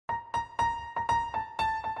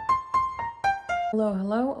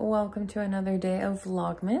Hello, welcome to another day of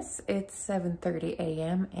Vlogmas. It's 7:30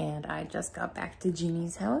 a.m. and I just got back to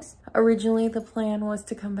Jeannie's house. Originally the plan was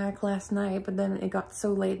to come back last night, but then it got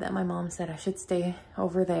so late that my mom said I should stay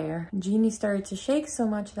over there. Jeannie started to shake so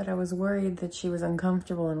much that I was worried that she was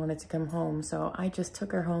uncomfortable and wanted to come home, so I just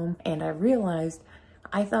took her home, and I realized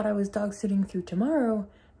I thought I was dog sitting through tomorrow,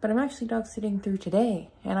 but I'm actually dog sitting through today,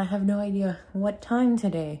 and I have no idea what time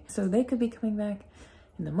today. So they could be coming back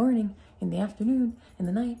in the morning, in the afternoon, in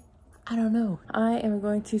the night. I don't know. I am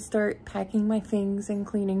going to start packing my things and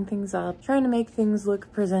cleaning things up, trying to make things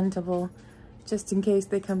look presentable, just in case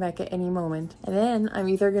they come back at any moment. And then I'm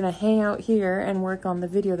either gonna hang out here and work on the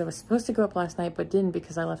video that was supposed to go up last night but didn't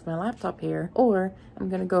because I left my laptop here, or I'm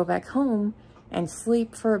gonna go back home and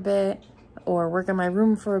sleep for a bit or work in my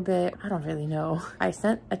room for a bit. I don't really know. I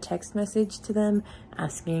sent a text message to them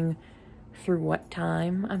asking through what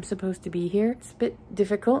time I'm supposed to be here. It's a bit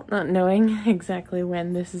difficult not knowing exactly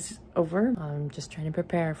when this is over. I'm just trying to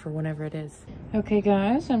prepare for whenever it is. Okay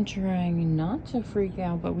guys, I'm trying not to freak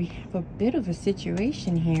out, but we have a bit of a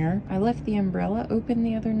situation here. I left the umbrella open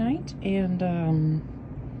the other night and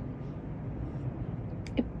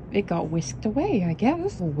it got whisked away, I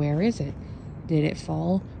guess. Well, where is it? Did it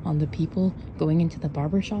fall on the people going into the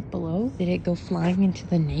barber shop below? Did it go flying into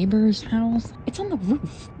the neighbor's house? It's on the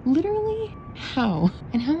roof. Literally? How?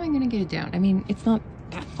 And how am I gonna get it down? I mean, it's not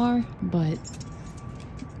that far, but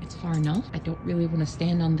it's far enough. I don't really want to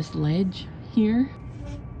stand on this ledge here.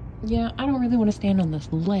 Yeah, I don't really want to stand on this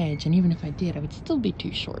ledge, and even if I did, I would still be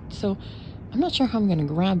too short. So I'm not sure how I'm gonna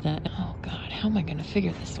grab that. Oh God, how am I gonna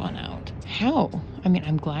figure this one out? How? I mean,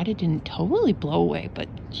 I'm glad it didn't totally blow away, but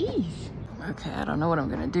geez. Okay, I don't know what I'm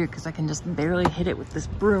gonna do because I can just barely hit it with this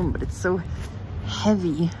broom, but it's so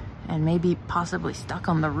heavy and maybe possibly stuck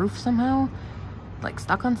on the roof somehow, like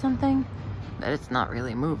stuck on something, that it's not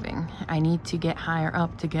really moving. I need to get higher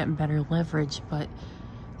up to get better leverage, but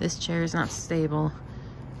this chair is not stable.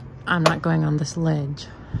 I'm not going on this ledge.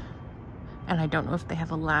 And I don't know if they have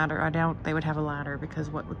a ladder. I doubt they would have a ladder because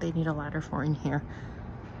what would they need a ladder for in here?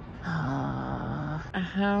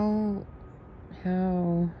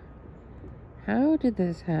 How did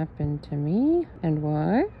this happen to me? And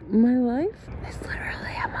why? My life is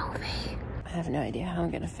literally a movie. I have no idea how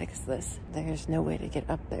I'm gonna fix this. There's no way to get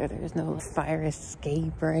up there. There's no fire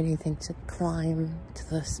escape or anything to climb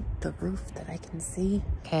to the roof that I can see.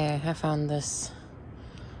 Okay, I found this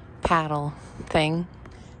paddle thing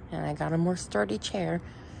and I got a more sturdy chair,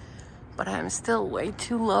 but I'm still way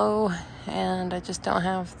too low and I just don't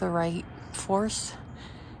have the right force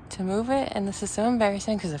to move it, and this is so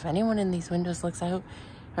embarrassing because if anyone in these windows looks out,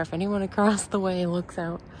 or if anyone across the way looks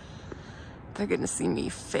out, they're gonna see me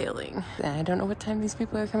failing. And I don't know what time these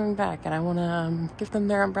people are coming back, and I want to give them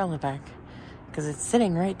their umbrella back because it's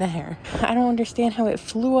sitting right there. I don't understand how it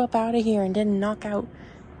flew up out of here and didn't knock out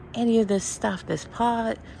any of this stuff, this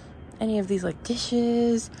pot, any of these like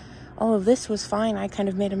dishes. All of this was fine. I kind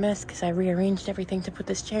of made a mess because I rearranged everything to put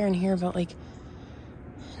this chair in here, but like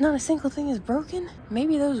not a single thing is broken.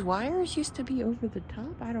 Maybe those wires used to be over the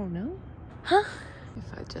top. I don't know. Huh?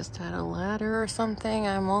 If I just had a ladder or something.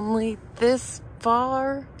 I'm only this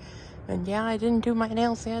far. And yeah, I didn't do my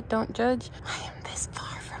nails yet. Don't judge. I am this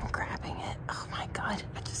far from grabbing it. Oh my God.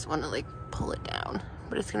 I just want to like pull it down.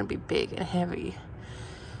 But it's going to be big and heavy.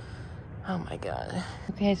 Oh my God.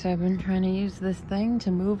 Okay, so I've been trying to use this thing to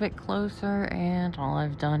move it closer. And all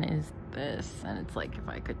I've done is this. And it's like if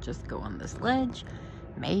I could just go on this ledge,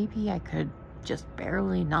 maybe I could just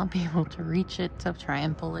barely not be able to reach it to try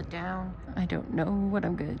and pull it down. I don't know what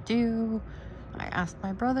I'm gonna do. I asked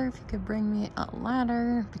my brother if he could bring me a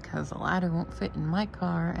ladder because a ladder won't fit in my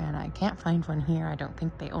car and I can't find one here. I don't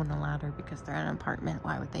think they own a ladder because they're in an apartment.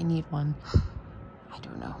 Why would they need one? I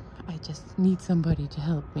don't know. I just need somebody to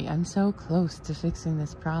help me. I'm so close to fixing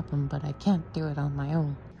this problem, but I can't do it on my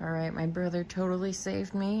own. All right, my brother totally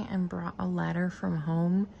saved me and brought a ladder from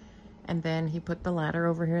home. And then he put the ladder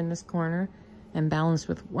over here in this corner and balanced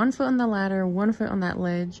with one foot on the ladder, one foot on that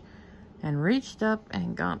ledge, and reached up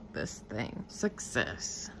and got this thing.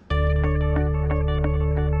 Success.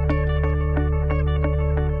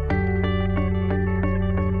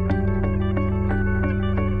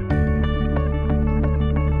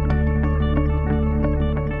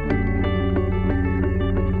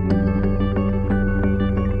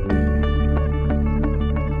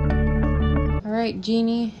 All right,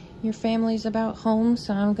 Jeannie. Your family's about home,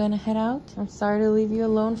 so I'm gonna head out. I'm sorry to leave you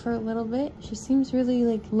alone for a little bit. She seems really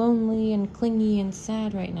like lonely and clingy and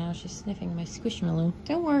sad right now. She's sniffing my squishmallow.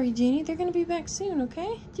 Don't worry, Jeannie. They're gonna be back soon,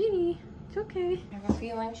 okay? Jeannie, it's okay. I have a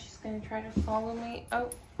feeling she's gonna try to follow me.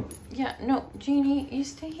 Oh, yeah, no, Jeannie, you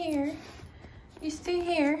stay here. You stay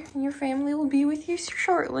here, and your family will be with you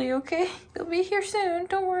shortly, okay? They'll be here soon,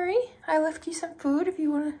 don't worry. I left you some food if you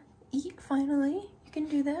want to eat finally. You can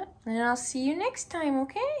do that. And I'll see you next time,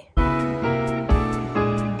 okay?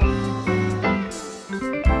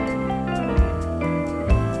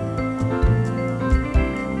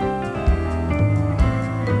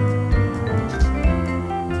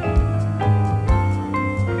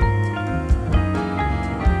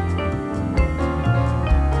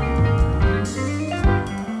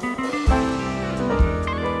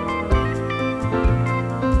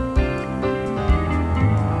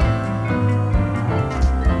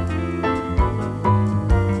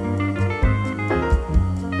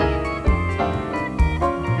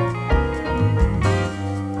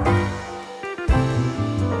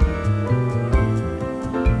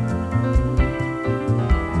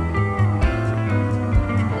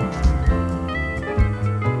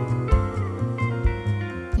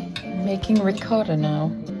 Making ricotta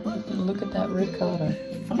now. Look at that ricotta.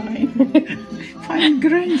 Fine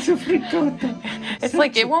grains of ricotta. It's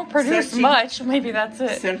like it won't produce much. Maybe that's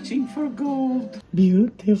it. Searching for gold.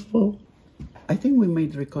 Beautiful. I think we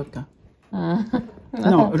made ricotta.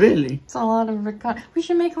 No, really. It's a lot of ricotta. We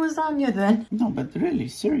should make lasagna then. No, but really,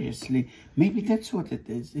 seriously. Maybe that's what it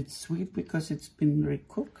is. It's sweet because it's been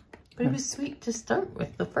recooked. But it was sweet to start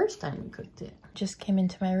with the first time we cooked it. Just came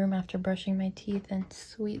into my room after brushing my teeth and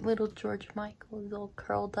sweet little George Michael is all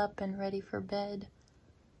curled up and ready for bed.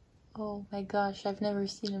 Oh my gosh, I've never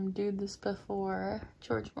seen him do this before.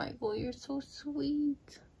 George Michael, you're so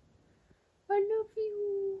sweet.